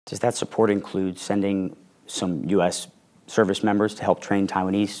Does that support include sending some U.S. service members to help train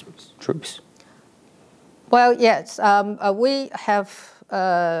Taiwanese troops? Well, yes. We have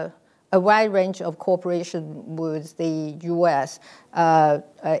a wide range of cooperation with the U.S.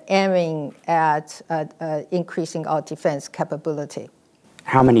 Aiming at increasing our defense capability.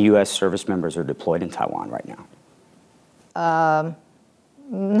 How many U.S. service members are deployed in Taiwan right now?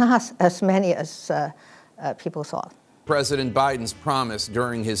 Not as many as people thought. President Biden's promise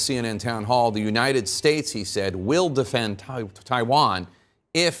during his CNN town hall, the United States, he said, will defend Taiwan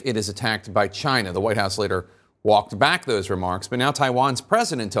if it is attacked by China. The White House later walked back those remarks, but now Taiwan's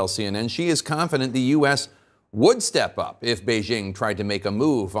president tells CNN she is confident the U.S. would step up if Beijing tried to make a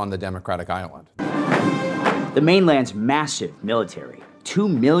move on the democratic island. The mainland's massive military, 2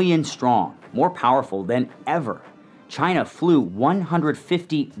 million strong, more powerful than ever. China flew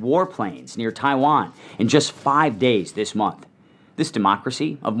 150 warplanes near Taiwan in just 5 days this month. This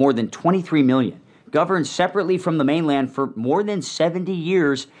democracy of more than 23 million, governed separately from the mainland for more than 70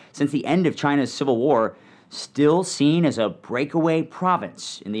 years since the end of China's civil war, still seen as a breakaway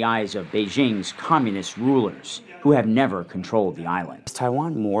province in the eyes of Beijing's communist rulers, who have never controlled the island. Is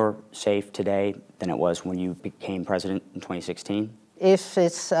Taiwan more safe today than it was when you became president in 2016? If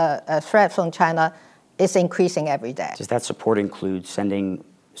it's a threat from China, it's increasing every day. Does that support include sending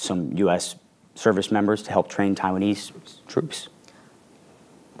some U.S. service members to help train Taiwanese troops?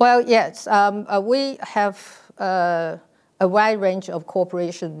 Well, yes. We have a wide range of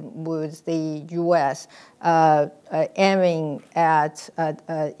cooperation with the U.S. Aiming at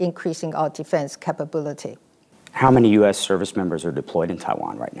increasing our defense capability. How many U.S. service members are deployed in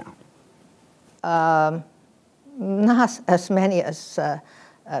Taiwan right now? Not as many as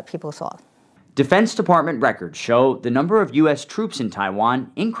people thought. Defense Department records show the number of U.S. troops in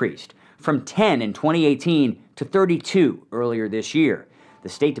Taiwan increased from 10 in 2018 to 32 earlier this year. The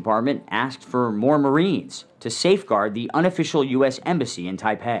State Department asked for more Marines to safeguard the unofficial U.S. embassy in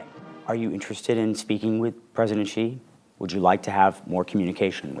Taipei. Are you interested in speaking with President Xi? Would you like to have more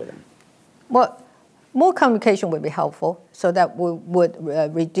communication with him? Well, more communication would be helpful so that we would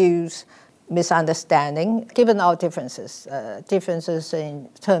reduce misunderstanding, given our differences in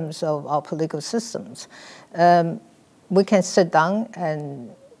terms of our political systems. We can sit down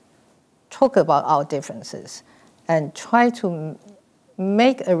and talk about our differences and try to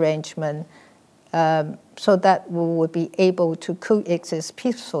make arrangements so that we would be able to coexist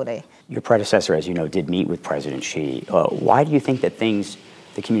peacefully. Your predecessor, as you know, did meet with President Xi. Why do you think that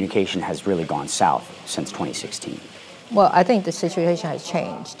the communication has really gone south since 2016? Well, I think the situation has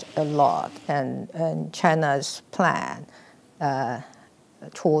changed a lot, and China's plan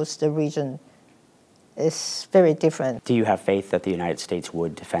towards the region is very different. Do you have faith that the United States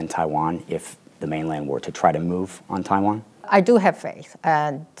would defend Taiwan if the mainland were to try to move on Taiwan? I do have faith,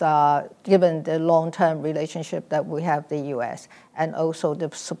 and given the long-term relationship that we have with the U.S. and also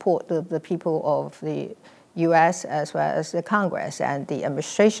the support of the people of the U.S. as well as the Congress and the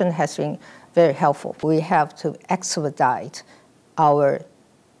administration has been very helpful. We have to expedite our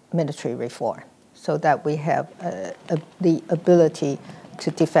military reform so that we have the ability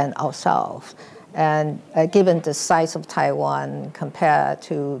to defend ourselves. And given the size of Taiwan compared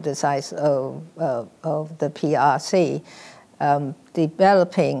to the size of the PRC,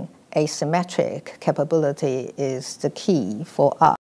 developing asymmetric capability is the key for us.